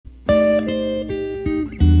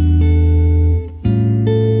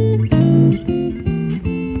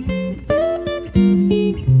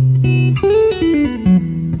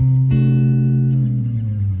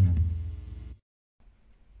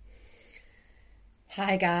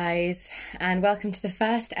Hi guys, and welcome to the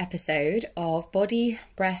first episode of Body,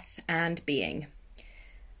 Breath and Being,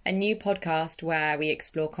 a new podcast where we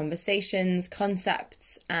explore conversations,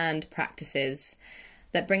 concepts and practices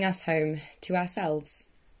that bring us home to ourselves.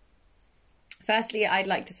 Firstly, I'd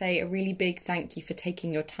like to say a really big thank you for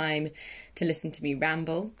taking your time to listen to me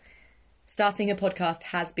ramble. Starting a podcast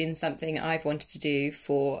has been something I've wanted to do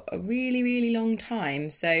for a really long time,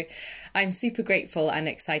 so I'm super grateful and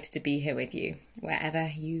excited to be here with you, wherever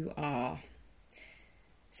you are.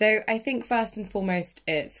 So I think first and foremost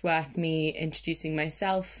it's worth me introducing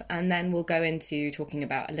myself, and then we'll go into talking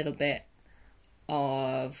about a little bit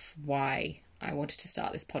of why I wanted to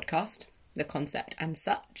start this podcast, the concept and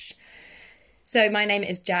such. So my name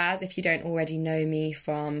is Jazz, if you don't already know me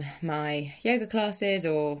from my yoga classes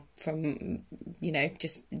or from,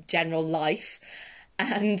 just general life.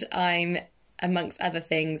 And I'm, amongst other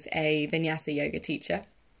things, a Vinyasa yoga teacher.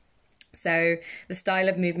 So the style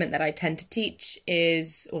of movement that I tend to teach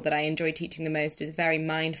or that I enjoy teaching the most, is a very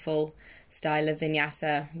mindful style of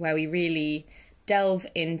Vinyasa, where we really delve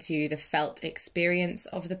into the felt experience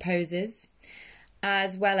of the poses,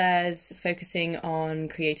 as well as focusing on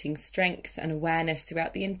creating strength and awareness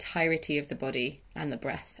throughout the entirety of the body and the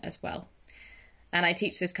breath as well. And I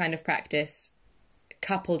teach this kind of practice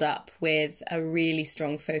coupled up with a really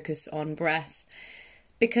strong focus on breath,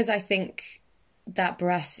 because I think that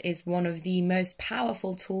breath is one of the most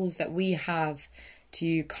powerful tools that we have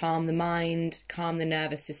to calm the mind, calm the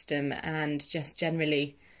nervous system, and just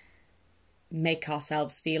generally make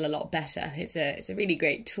ourselves feel a lot better. It's a really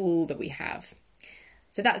great tool that we have.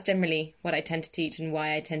 So that's generally what I tend to teach and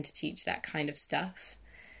why I tend to teach that kind of stuff.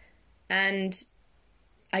 And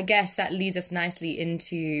I guess that leads us nicely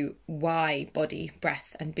into why body,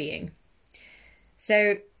 breath and being.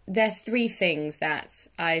 So there are three things that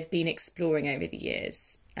I've been exploring over the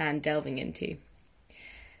years and delving into.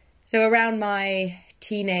 So around my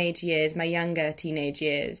younger teenage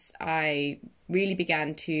years, I really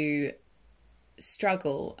began to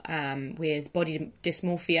struggle with body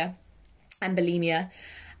dysmorphia and bulimia,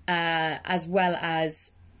 as well as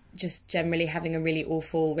just generally having a really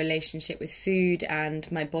awful relationship with food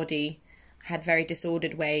and my body. I had very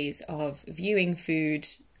disordered ways of viewing food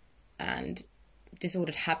and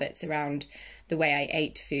disordered habits around the way I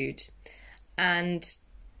ate food. And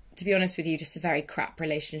to be honest with you, just a very crap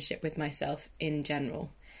relationship with myself in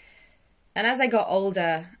general. And as I got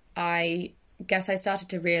older, I guess I started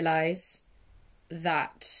to realise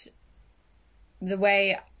that the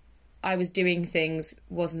way I was doing things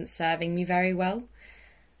wasn't serving me very well.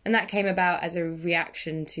 And that came about as a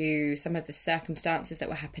reaction to some of the circumstances that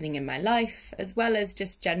were happening in my life, as well as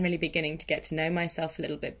just generally beginning to get to know myself a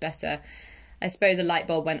little bit better. I suppose a light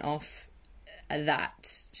bulb went off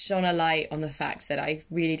that shone a light on the fact that I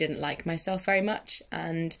really didn't like myself very much,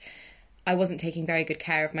 and I wasn't taking very good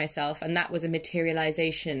care of myself. And that was a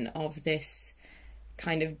materialization of this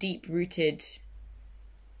kind of deep-rooted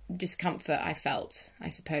discomfort I felt, I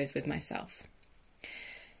suppose, with myself.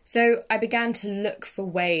 So I began to look for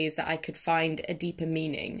ways that I could find a deeper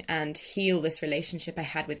meaning and heal this relationship I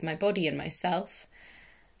had with my body and myself.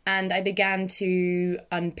 And I began to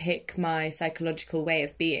unpick my psychological way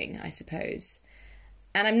of being, I suppose.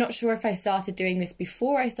 And I'm not sure if I started doing this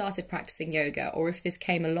before I started practicing yoga, or if this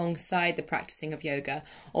came alongside the practicing of yoga,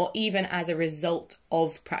 or even as a result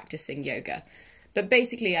of practicing yoga. But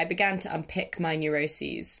basically, I began to unpick my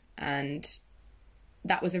neuroses, and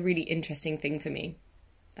that was a really interesting thing for me.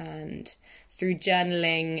 And through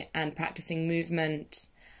journaling and practicing movement,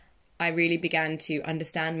 I really began to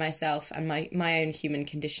understand myself and my own human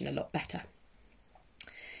condition a lot better.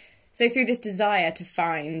 So through this desire to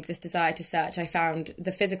search, I found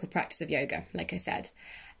the physical practice of yoga, like I said,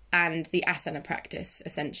 and the asana practice,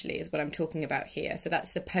 essentially, is what I'm talking about here. So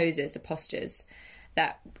that's the poses, the postures,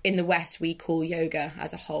 that in the West we call yoga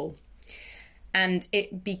as a whole. And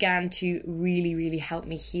it began to really help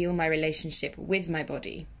me heal my relationship with my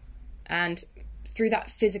body. And through that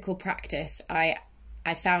physical practice, I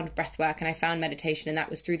found breathwork and I found meditation, and that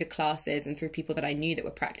was through the classes and through people that I knew that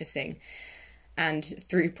were practicing, and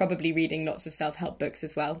through probably reading lots of self-help books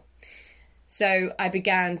as well. So I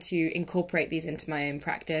began to incorporate these into my own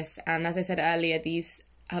practice. And as I said earlier, these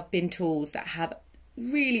have been tools that have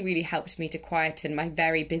really helped me to quieten my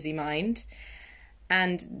very busy mind.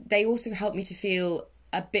 And they also helped me to feel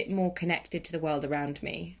a bit more connected to the world around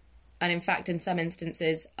me. And in fact, in some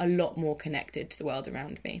instances, a lot more connected to the world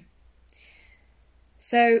around me.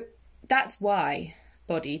 So that's why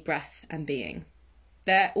body, breath and being.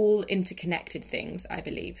 They're all interconnected things, I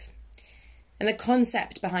believe. And the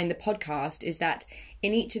concept behind the podcast is that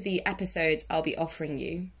in each of the episodes I'll be offering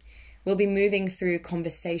you, We'll be moving through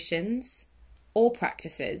conversations or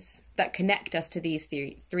practices that connect us to these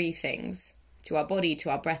three things, to our body, to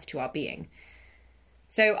our breath, to our being.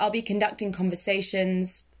 So I'll be conducting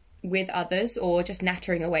conversations with others or just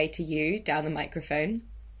nattering away to you down the microphone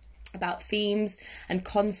about themes and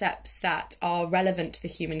concepts that are relevant to the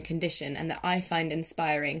human condition and that I find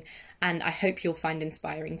inspiring, and I hope you'll find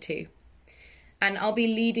inspiring too. And I'll be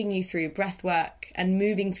leading you through breath work and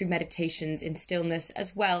moving through meditations in stillness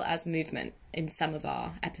as well as movement in some of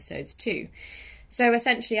our episodes too. So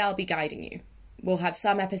essentially I'll be guiding you. We'll have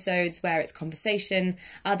some episodes where it's conversation,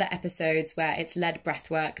 other episodes where it's led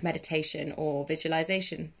breathwork, meditation or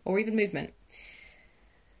visualization or even movement.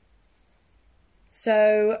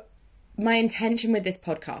 So my intention with this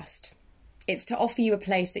podcast, it's to offer you a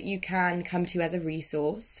place that you can come to as a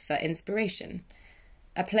resource for inspiration,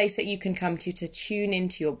 a place that you can come to tune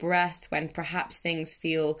into your breath when perhaps things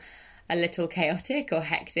feel a little chaotic or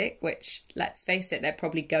hectic, which, let's face it, they're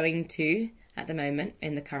probably going to at the moment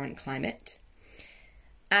in the current climate.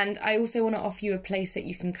 And I also want to offer you a place that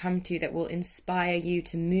you can come to that will inspire you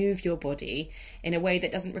to move your body in a way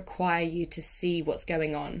that doesn't require you to see what's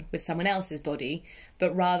going on with someone else's body,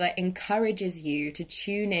 but rather encourages you to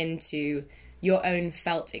tune into your own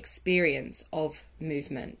felt experience of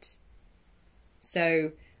movement.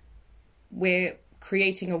 So we're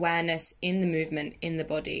creating awareness in the movement in the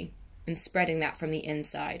body and spreading that from the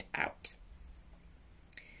inside out.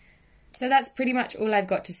 So that's pretty much all I've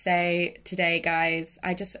got to say today, guys.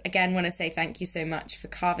 I just, again, want to say thank you so much for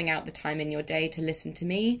carving out the time in your day to listen to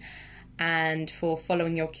me and for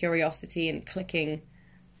following your curiosity and clicking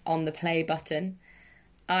on the play button.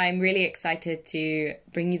 I'm really excited to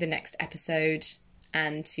bring you the next episode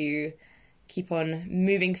and to keep on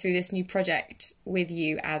moving through this new project with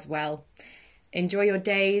you as well. Enjoy your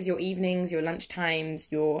days, your evenings, your lunch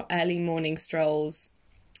times, your early morning strolls,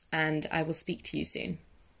 and I will speak to you soon.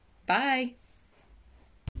 Bye.